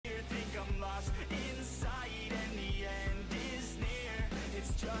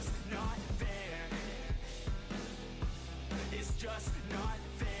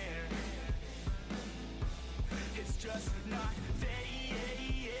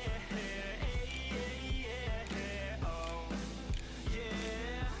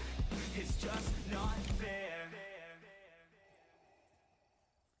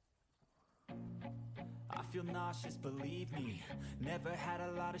feel nauseous, believe me. Never had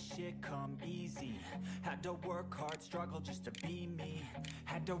a lot of shit come easy. Had to work hard, struggle just to be me.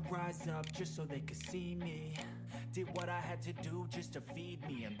 Had to rise up just so they could see me. Did what I had to do just to feed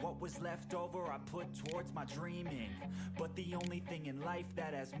me, and what was left over I put towards my dreaming. But the only thing in life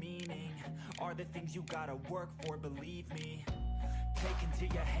that has meaning are the things you gotta work for, believe me. Take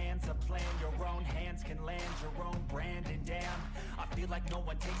into your hands a plan, your own hands can land your own brand. And damn, I feel like no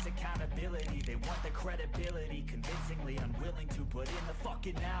one takes accountability. They want the credibility, convincingly unwilling to put in the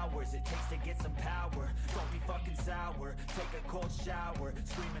fucking hours it takes to get some power. Don't be fucking sour, take a cold shower,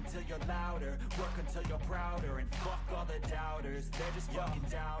 scream until you're louder, work until you're prouder. And fuck all the doubters, they're just fucking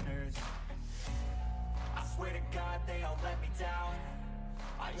downers. I swear to God they all let me down.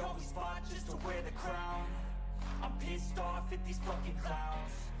 I always fought just to wear the crown. I'm pissed off at these fucking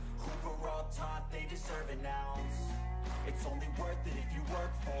clowns who were all taught they deserve an ounce. It's only worth it if you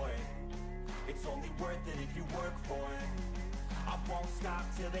work for it. It's only worth it if you work for it. I won't stop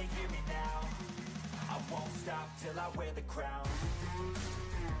till they hear me now. I won't stop till I wear the crown.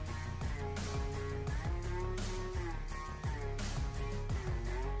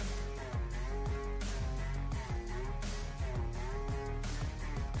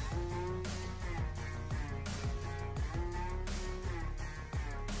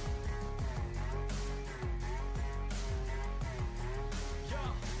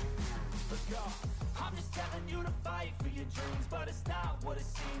 I'm just telling you to fight for your dreams, but it's not what it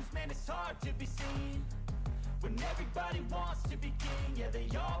seems. Man, it's hard to be seen when everybody wants to be king. Yeah, they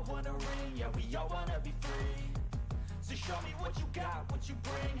all wanna ring, yeah, we all wanna be free. So show me what you got, what you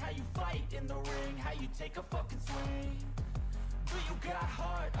bring, how you fight in the ring, how you take a fucking swing. Do you got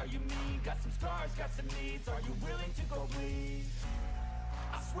heart, are you mean? Got some scars, got some needs, are you willing to go bleed?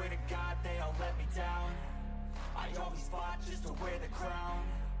 I swear to God they all let me down. I always fought just to wear the crown.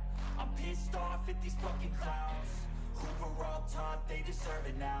 I'm pissed off at these fucking clowns who were all taught they deserve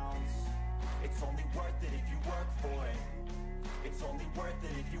an ounce. It's only worth it if you work for it. It's only worth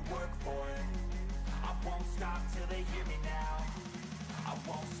it if you work for it. I won't stop till they hear me now. I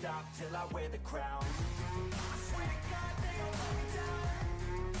won't stop till I wear the crown. I swear to God they all let me down.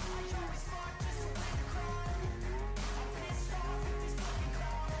 I always fought just to wear the crown. I'm pissed off at these fucking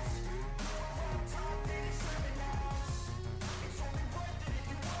clowns who were all taught they deserve an ounce. It's only worth it if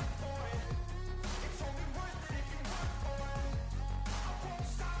you work for it. It's only worth it if you work for it. I won't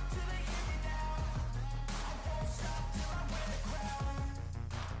stop till they hear me now. I won't stop till I wear the crown.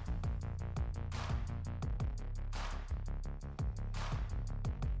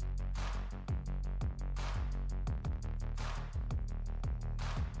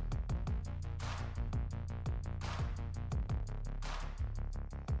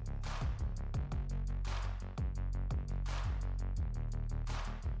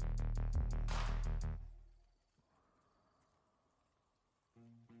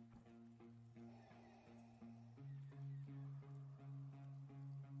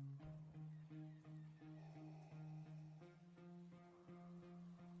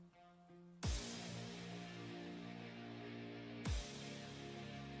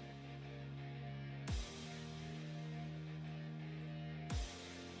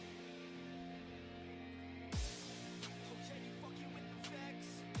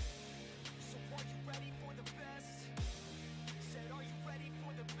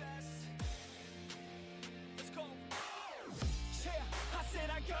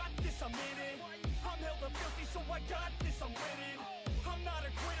 I'm in it. I'm hella filthy, so I got this, I'm winning. I'm not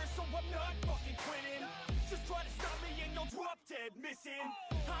a quitter, so I'm not fucking quitting. Just try to stop me and you'll drop dead missing.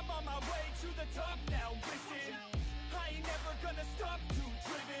 I'm on my way to the top now, listen. I ain't never gonna stop, too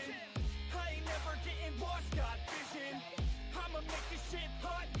driven. I ain't never getting lost, got vision. I'ma make this shit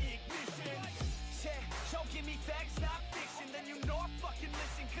hot, ignition. Yeah, y'all give me facts, not fiction. Then you know I fucking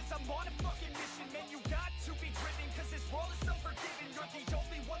listen, cause I'm on a fucking mission. Man, you got to be driven, cause this world is unforgiving. You're the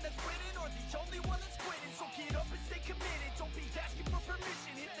only one that's winning, or the only one that's quitting. So get up and stay committed, don't be asking for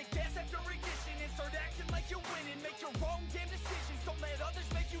permission. Hit the gas after ignition and start acting like you're winning. Make your own damn decisions, don't let others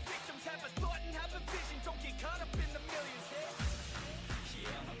make you victims. Have a thought and have a vision, don't get caught up in the millions.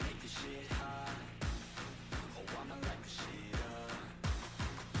 Yeah, I'ma make this shit hot. Oh, I'ma light the shit up.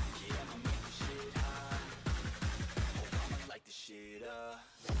 Yeah, I'ma make this shit hot. Oh, I'ma light the shit up.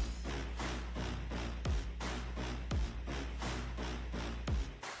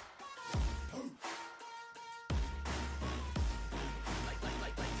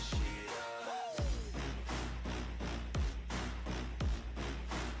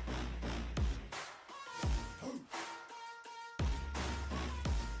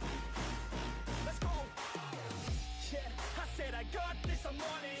 I got this, I'm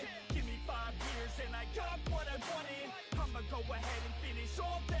on it. Give me 5 years years and I got what I wanted. I'ma go ahead and finish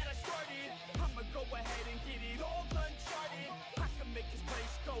all that I started. I'ma go ahead and get it all uncharted. I can make this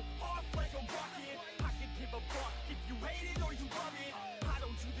place go off like a rocket. I can give a fuck if you hate it or you love it. I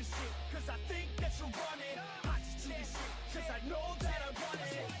don't do this shit cause I think that you're on it. I just do this shit cause I know that I want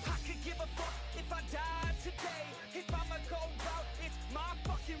it. I could give a fuck if I die today. If I'ma go out, it's my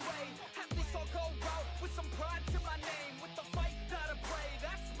fucking way. At least I'll go out with some pride to my name. With the fight that I play,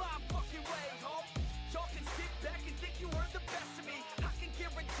 that's my fucking way, home. Y'all can sit back and think you heard the best of me. I can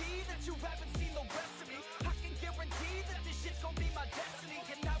guarantee that you haven't seen the rest of me. I can guarantee that this shit's gonna be my destiny.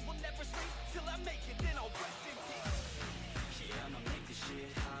 And I will never sleep till I make it, then I'll rest in peace. Yeah, I'ma make this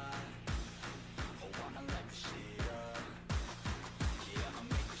shit hot. Oh, I'ma light this shit up. Yeah,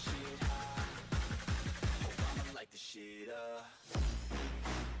 I'ma make this shit hot. Oh, I'ma light this shit up.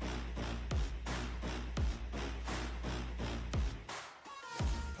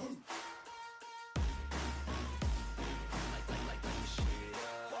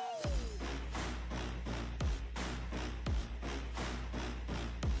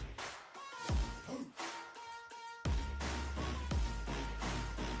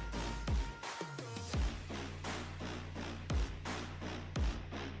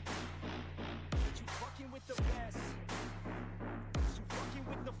 With the best, you fucking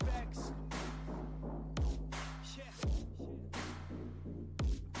with the facts. Yeah.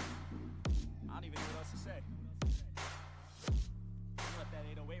 I don't even know what else to say. I'll let that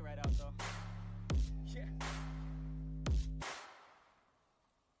 808 right out though. Yeah.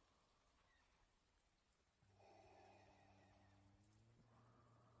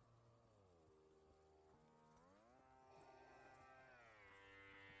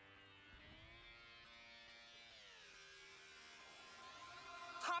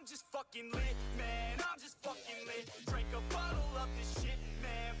 I'm just fucking lit, man, I'm just fucking lit. Drink a bottle of this shit,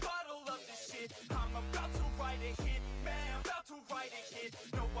 man, bottle of this shit. I'm about to write a hit, man, about to write a hit.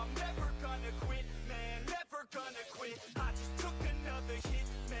 No, I'm never gonna quit, man, never gonna quit. I just took another hit,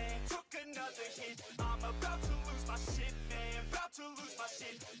 man, took another hit. I'm about to lose my shit, man, about to lose my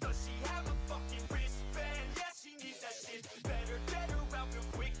shit. Does she have a fucking wristband? Yeah, she needs that shit. Better get her out real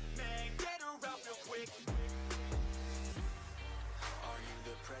quick, man, get her out real quick.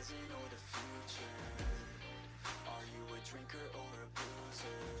 The present or the future? Are you a drinker or a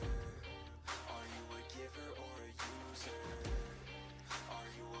boozer? Are you a giver or a user? Are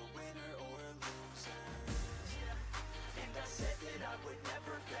you a winner or a loser? And I said that I would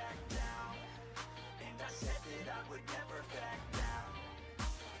never back down. And I said that I would never back down.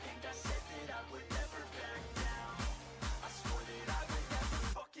 And I said that I would never back down. I swore that I would never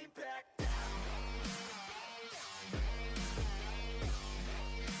fucking back down.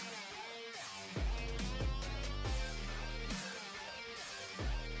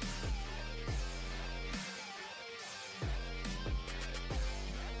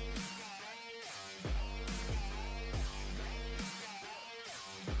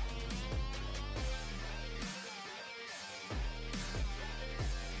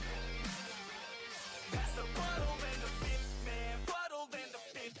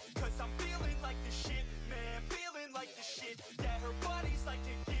 Yeah, her body's like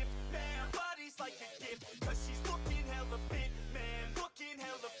a gift, man, body's like a gift. Cause she's looking hella fit, man, looking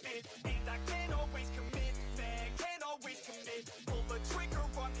hella fit. And I can't always commit, man, can't always commit. Pull the trigger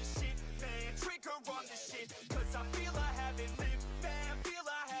on this shit, man, trigger on this shit. Cause I feel I haven't lived, man, feel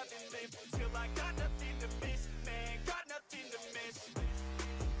I haven't lived. Till I got nothing to miss, man, got nothing to miss.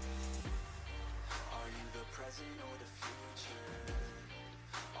 Are you the present or the future?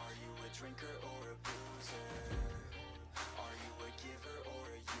 Are you a drinker or a boozer? Are you a giver or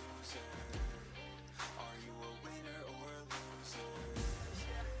a user? Are you a winner or a loser?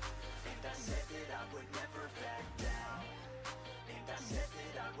 And I said that I would never back down. And I said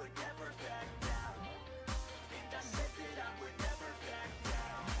that I would never back down. And I said that I would never back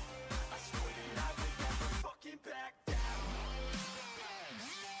down. I swore that I would never fucking back down.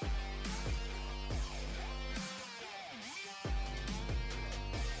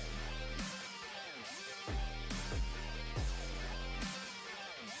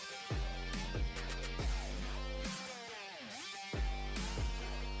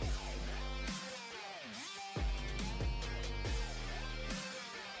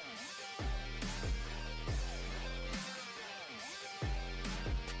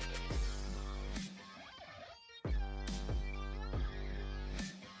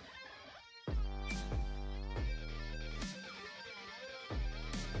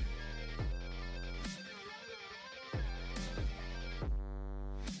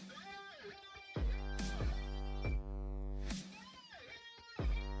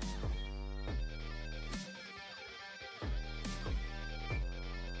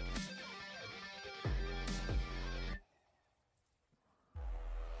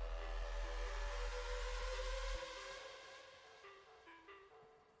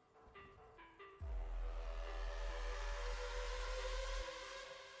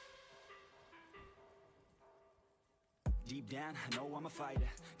 Deep down, I know I'm a fighter.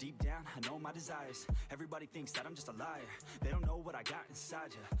 Deep down, I know my desires. Everybody thinks that I'm just a liar. They don't know what I got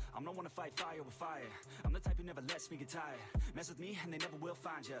inside ya. I'm the one to fight fire with fire. I'm the type who never lets me get tired. Mess with me and they never will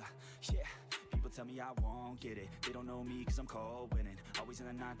find ya. Yeah. People tell me I won't get it. They don't know me cause I'm cold winning. Always in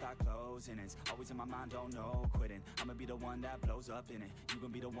the ninth, I close innings. Always in my mind, don't know quitting. I'ma be the one that blows up in it. You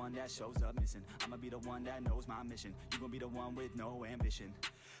gon' be the one that shows up missing. I'ma be the one that knows my mission. You gon' be the one with no ambition.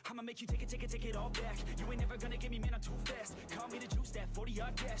 I'ma make you take it all back. You ain't never gonna get me, man, I'm too fast. Call me the juice, that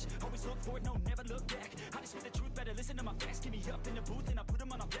 40-yard dash. Always look forward, no, never look back. I just spit the truth, better listen to my facts. Get me up in the booth and I put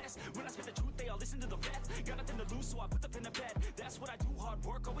them on a blast. When I spit the truth, they all listen to the facts. Got nothing to lose, so I put the pen to bed. That's what I do, hard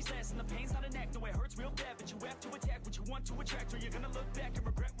work always lasts. And the pain's not an act, no, it hurts real bad. But you have to attack what you want to attract, or you're gonna look back and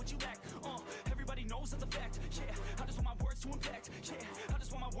regret what you lack. Everybody knows that's a fact. Yeah, I just want my words to impact. Yeah, I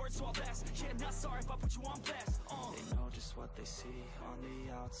just want my words to all last. Yeah, not sorry if I put you on blast. They know just what they see on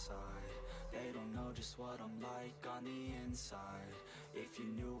the outside. They don't know just what I'm like on the inside. If you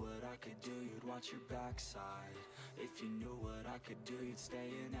knew what I could do, you'd watch your backside. If you knew what I could do, you'd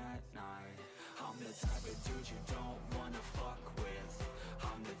stay in at night. I'm the type of dude you don't wanna fuck with.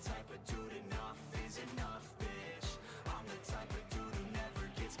 I'm the type of dude enough is enough, bitch. I'm the type of dude who never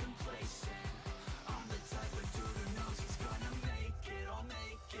gets complacent. I'm the type of dude who knows he's gonna make it, I'll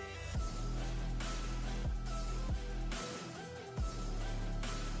make it.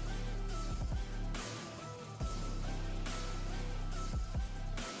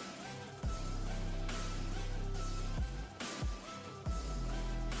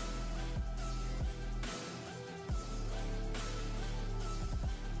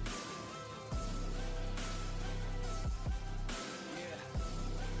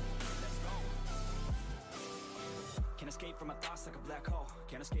 Escape from my thoughts like a black hole.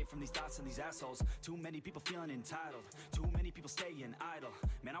 Can't escape from these thoughts and these assholes. Too many people feeling entitled. Too many people staying idle.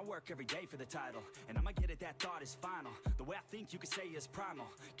 Man, I work every day for the title, and I'ma get it, that thought is final. The way I think you could say is primal.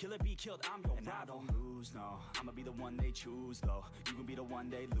 Kill it, be killed, I'm your rival. I don't lose, no. I'ma be the one they choose, though. You gon' be the one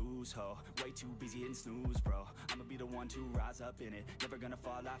they lose, ho. Way too busy hitting snooze, bro. I'ma be the one to rise up in it. Never gonna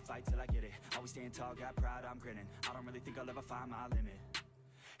fall, I fight till I get it. Always staying tall, got pride, I'm grinning. I don't really think I'll ever find my limit.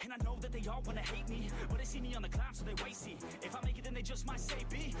 And I know that they all wanna hate me, but they see me on the climb, so they wait, see. If I make it, then they just might say,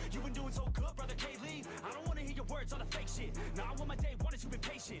 B, you been doing so good, brother K-Lee. I don't wanna hear your words, all the fake shit. Nah, I want my day one is you've been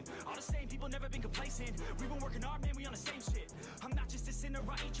patient. All the same people, never been complacent. We've been working hard, man, we on the same shit. I'm not just a sinner,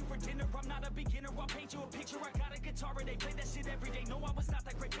 I ate you for dinner. I'm not a beginner, I'll paint you a picture. I got a guitar and they play that shit every day. No, I was not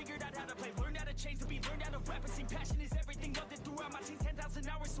that great, figured out how to play. Learned how to change the beat, learned how to rap and sing. Passion is everything, loved it throughout my teens. 10,000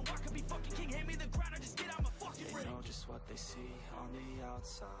 hours, so I could be fucking king. Hand me the grind, or just get out my fucking ring. They know just what they see on the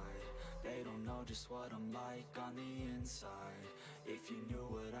outside. They don't know just what I'm like on the inside. If you knew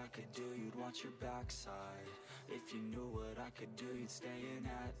what I could do, you'd watch your backside. If you knew what I could do, you'd stay in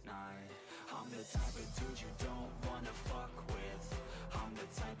at night. I'm the type of dude you don't wanna fuck with. I'm the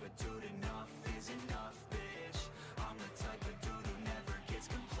type of dude enough is enough, bitch. I'm the type of dude who never gets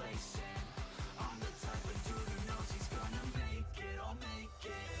complacent. I'm the type of dude who knows he's gonna make it, I'll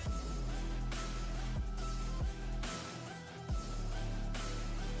make it.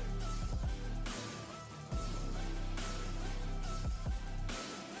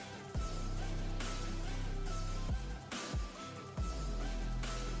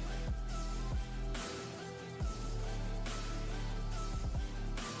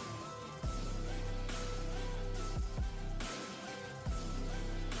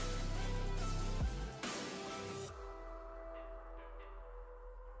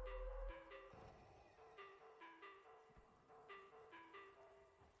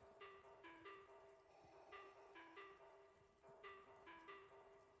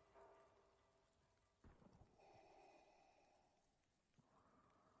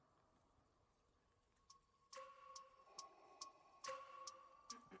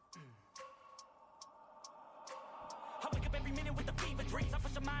 Dreams, I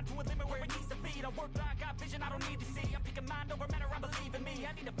push a mind to a limit where it needs to feed. I work blind, got vision I don't need to see. I'm picking mind over matter, I believe in me.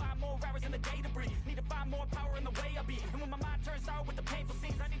 I need to find more hours in the day to breathe. Need to find more power in the way I be. And when my mind turns sour with the painful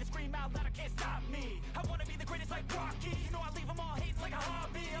scenes, I need to scream out loud, I can't stop me. I wanna be the greatest like Rocky. You know I leave them all hating like a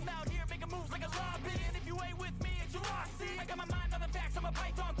hobby. I'm out here making moves like a lobby. And if you ain't with me, it's your lossy. I got my mind on the facts, I'm a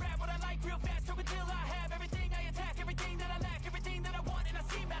python, grab what I like real fast. Choke until I have everything I attack, everything that I lack, everything that I want, and I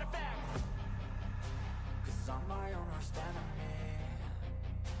see matter of fact. Cause I'm my own worst enemy.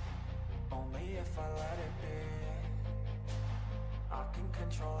 Only if I let it be. I can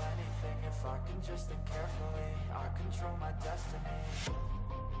control anything if I can just think carefully. I control my destiny.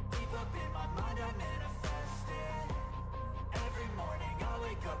 Deep up in my mind I manifest it. Every morning I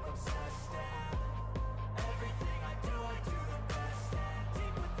wake up obsessed, and everything I do the best. And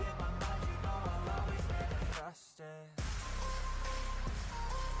deep within my mind you know I'll always manifest it.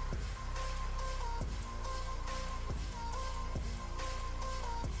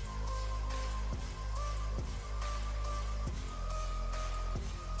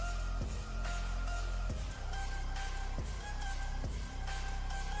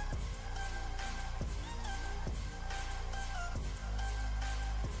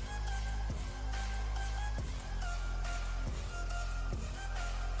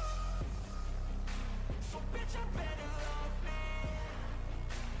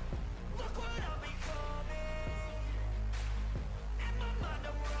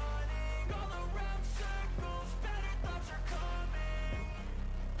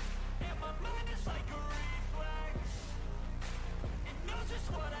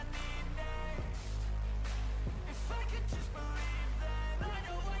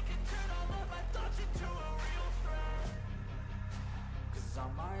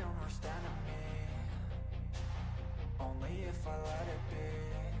 I'm my own worst enemy. Only if I let it be.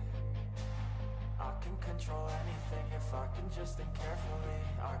 I can control anything if I can just think carefully.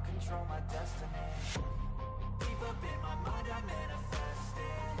 I control my destiny. Deep up in my mind I manifest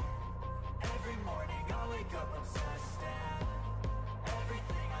it. Every morning I wake up obsessed, and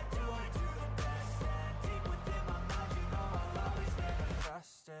everything I do the best. And deep within my mind, you know I'll always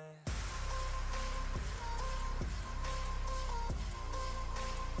manifest it.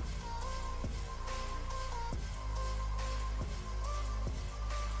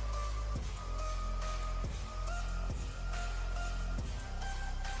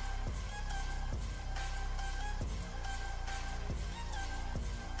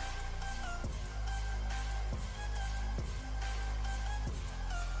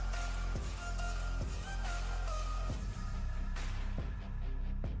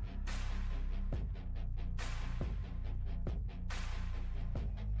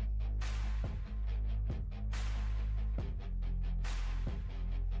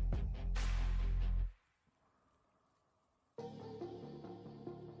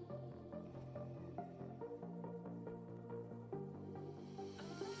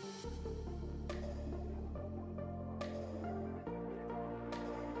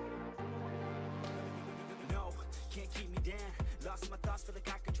 Can't keep me down, lost my thoughts, feel like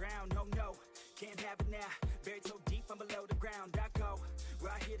I could drown. No, no, can't have it now, buried so deep I'm below the ground. I go,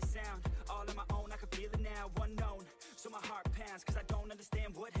 where I hear the sound, all on my own, I can feel it now. Unknown, so my heart pounds, cause I don't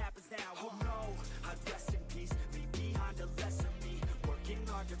understand what happens now. Oh no, I'd rest in peace, leave behind a lesser me. Working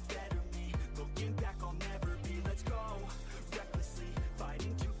hard to better me, looking back I'll never be. Let's go, recklessly,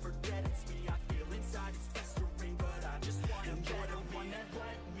 fighting to forget it's me. I feel inside it's festering, but I just want to get the one that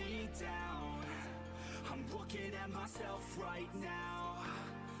let me down. I'm looking at myself right now.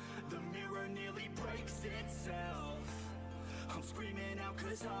 The mirror nearly breaks itself. I'm screaming out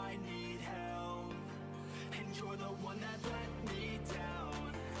cause I need help. And you're the one that let me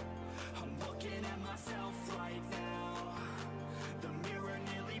down. I'm looking at myself right now. The mirror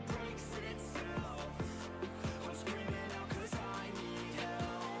nearly breaks itself. I'm screaming out cause I need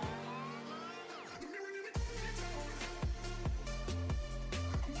help. The mirror nearly breaks itself. I'm looking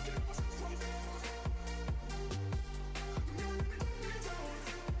at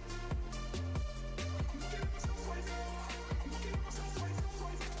myself right now.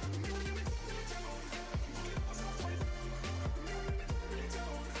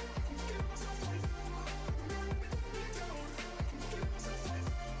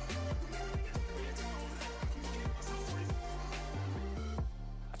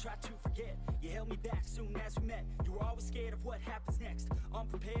 You held me back soon as we met. You were always scared of what happens next.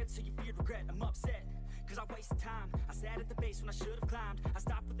 Unprepared, so you feared regret. I'm upset, cause I wasted time. I sat at the base when I should have climbed. I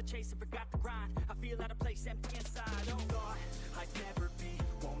stopped with the chase and forgot the grind. I feel out of place, empty inside. Oh, thought I'd never be,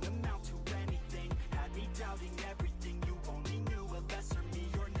 won't amount to anything. Had me doubting everything. You only knew a lesser me.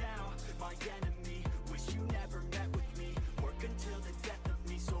 You're now my enemy. Wish you never met with me. Work until the death of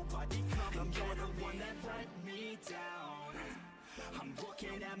me, so I become a better one that let me down. I'm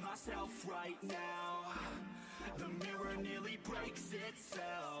looking at myself right now. The mirror nearly breaks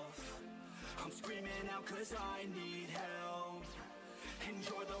itself. I'm screaming out cause I need help. And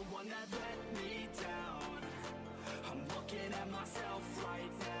you're the one that let me down. I'm looking at myself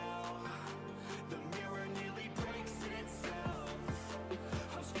right now. The mirror nearly breaks itself.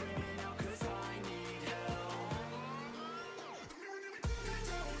 I'm screaming out cause I need help. The mirror nearly breaks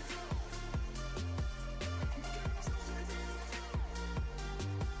itself. I'm looking at myself right now.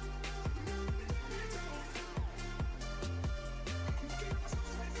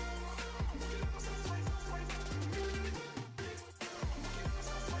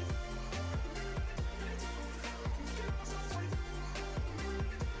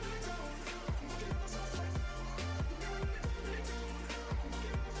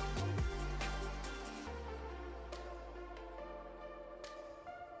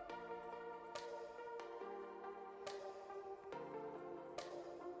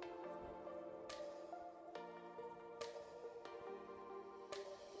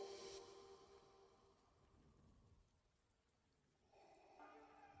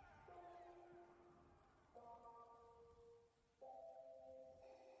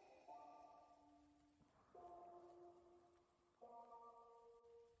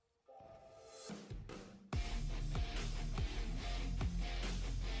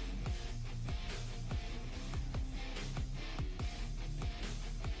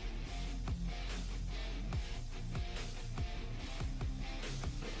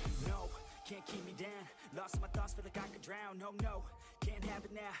 Can't keep me down, lost my thoughts, feel like I could drown. No, no, can't have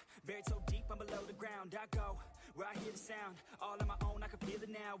it now, buried so deep I'm below the ground. I go, where I hear the sound all on my own. I can feel it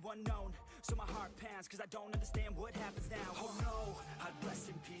now, unknown, so my heart pounds, cause I don't understand what happens now. Oh no, I'd rest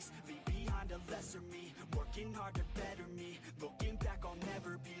in peace, leave behind a lesser me, working hard to better me. Looking back, I'll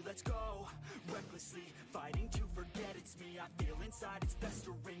never be. Let's go recklessly, fighting to forget it's me. I feel inside it's best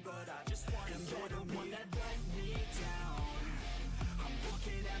to ring, but I just want to you're the one that let me down. I'm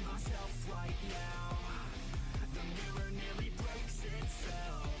looking at myself right now. The mirror nearly breaks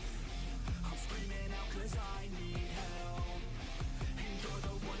itself. I'm screaming out cause I need help. And you're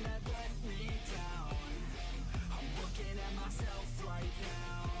the one that let me down. I'm looking at myself right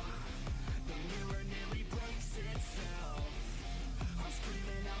now. The mirror nearly breaks itself. I'm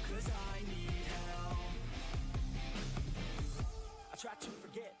screaming out cause I need help. I tried to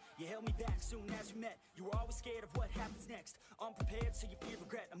forget, you held me back soon as we met. You were always scared of what happens next. Unprepared, so you fear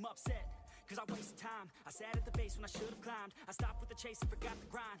regret. I'm upset, cause I wasted time. I sat at the base when I should've climbed. I stopped with the chase and forgot the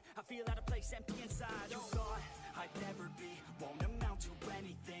grind. I feel out of place, empty inside. You thought I'd never be, won't amount to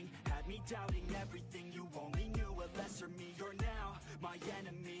anything. Had me doubting everything. You only knew a lesser me. You're now my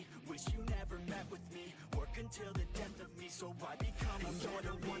enemy. Wish you never met with me. Work until the death of me, so I become a you're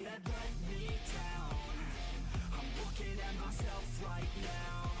the one that let me down. I'm looking at myself right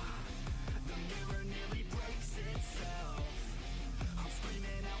now. The mirror nearly breaks itself. I'm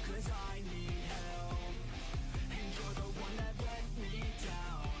screaming out cause I need help. And you're the one that let me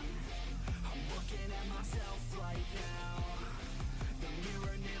down. I'm looking at myself right now. The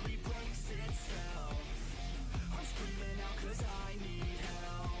mirror nearly breaks itself. I'm screaming out cause I need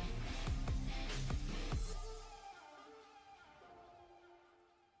help.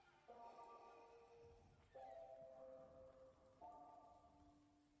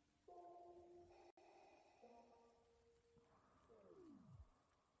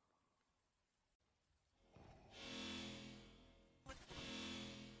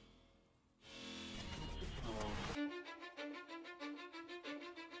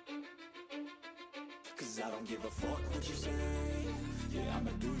 Cause I don't give a fuck what you say. Yeah, I'ma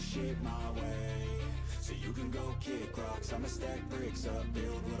do shit my way. So you can go kick rocks, I'ma stack bricks up,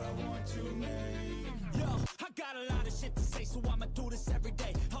 build what I want to make. Yo, I got a lot of shit to say, so I'ma do this every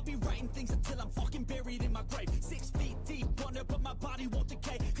day. I'll be writing things until I'm fucking buried in my grave. 6 feet deep under, but my body won't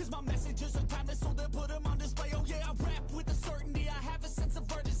decay. Cause my messages are timeless, so they'll put them on display. Oh yeah, I rap with a certainty, I have a sense of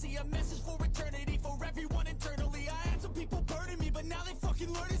urgency. A message for eternity, for everyone internally. I had some people burning me, but now they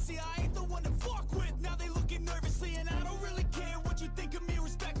fucking learn to see I ain't the one to fuck with. Now they looking nervously, and I don't really care what you think of me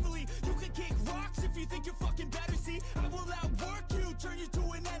respectfully. You can kick rocks if you think you're fucking better, see. I will outwork you, turn you to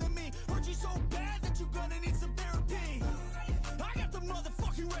an enemy. Hurt you so bad that you're gonna need some therapy. I got the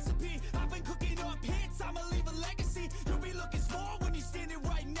motherfucking recipe. I've been cooking up hits, I'ma leave a legacy. You'll be looking small when you're standing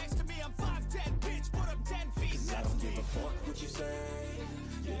right next to me. I'm 5'10", bitch, but I'm 10 feet next to me. I don't give a fuck what you say.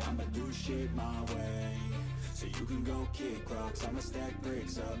 Yeah, I'ma do shit my way. So you can go kick rocks, I'ma stack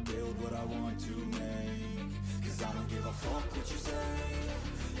bricks up, build what I want to make. Cause I don't give a fuck what you say.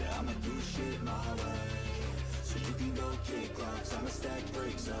 Yeah, I'ma do shit my way. So you can go kick rocks, I'ma stack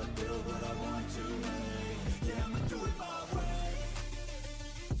bricks up, build what I want to make. Yeah, I'ma do it my way.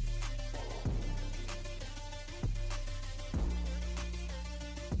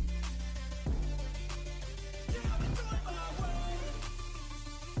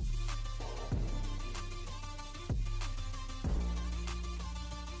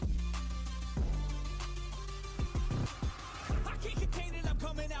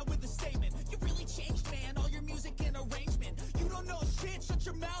 Shut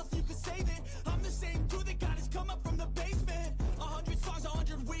your mouth, you can save it. I'm the same dude that got his come up from the basement. 100 songs,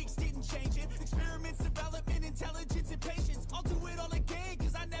 100 weeks, didn't change it. Experiments, development, intelligence, and patience. I'll do it all again,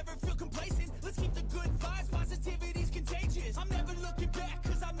 cause I never feel complacent. Let's keep the good vibes, positivity's contagious. I'm never looking back,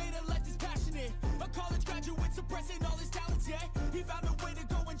 cause I made a life that's passionate. A college graduate suppressing all his talents, yeah. He found a way to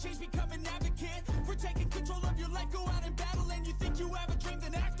go and change, become an advocate. For taking control of your life, go out and battle. And you think you have a dream,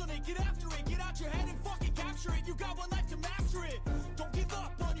 then act on it. Get after it, get out your head and fucking capture it. You got one life to master it. Don't give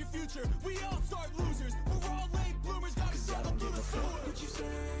up on your future, we all start losers. We're all late bloomers, gotta struggle through the sewer. What you say?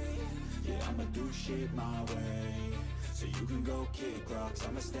 Yeah, I'ma do shit my way. So you can go kick rocks,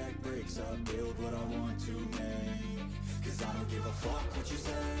 I'ma stack bricks up, build what I want to make. Cause I don't give a fuck what you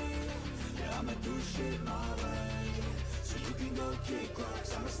say. Yeah, I'ma do shit my way. So you can go kick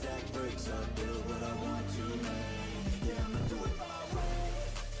rocks, I'ma stack bricks up, build what I want to make. Yeah, I'ma do it my way.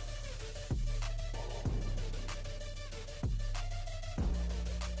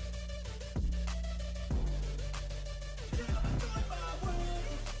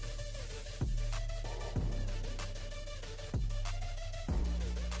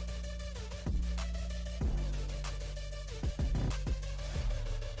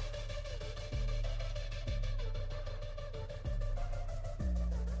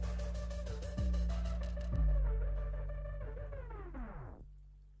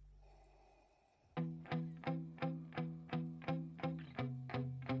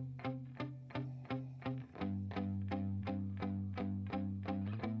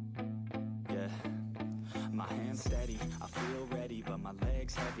 my hands steady, I feel ready, but my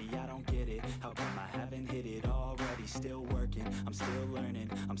legs heavy, I don't get it. How come I haven't hit it already? Still working, I'm still learning,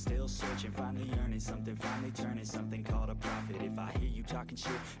 I'm still searching, finally earning something, finally turning something called a profit. If I hear you talking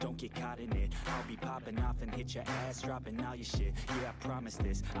shit, don't get caught in it. I'll be popping off and hit your ass, dropping all your shit. Yeah, I promise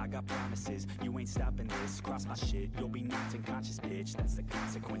this, I got promises, you ain't stopping this. Cross my shit, you'll be knocked unconscious, bitch. That's the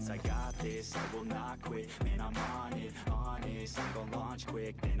consequence, I got this, I will not quit. Man, I'm on it, honest, I'm gon' launch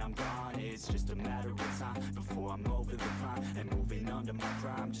quick, then I'm gone. It's just a matter of time before I'm over the climb and moving under my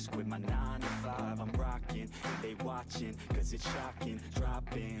prime. Just quit my 9 to 5, I'm rocking, and they watching, cause it's shocking.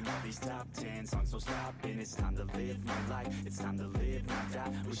 Dropping all these top 10 songs, no stopping. It's time to live my life, it's time to live, not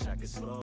die. Wish I could slow